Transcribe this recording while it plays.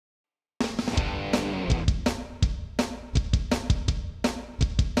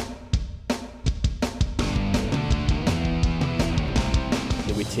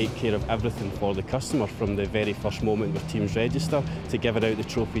take care of everything for the customer from the very first moment where teams register to giving out the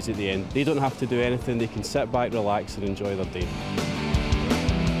trophies at the end. They don't have to do anything, they can sit back, relax and enjoy their day.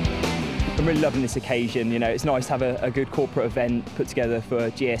 I'm really loving this occasion. You know, it's nice to have a good corporate event put together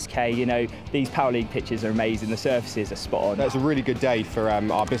for GSK. You know, these Powerleague pitches are amazing, the surfaces are spot on. It's a really good day for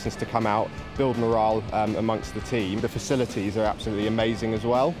our business to come out, build morale amongst the team. The facilities are absolutely amazing as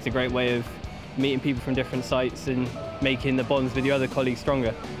well. It's a great way of meeting people from different sites and making the bonds with your other colleagues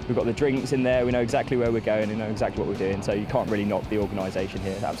stronger. We've got the drinks in there, we know exactly where we're going, we know exactly what we're doing, so you can't really knock the organisation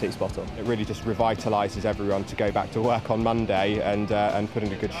here. It's absolutely spot on. It really just revitalises everyone to go back to work on Monday and put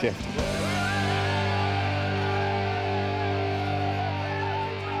in a good shift.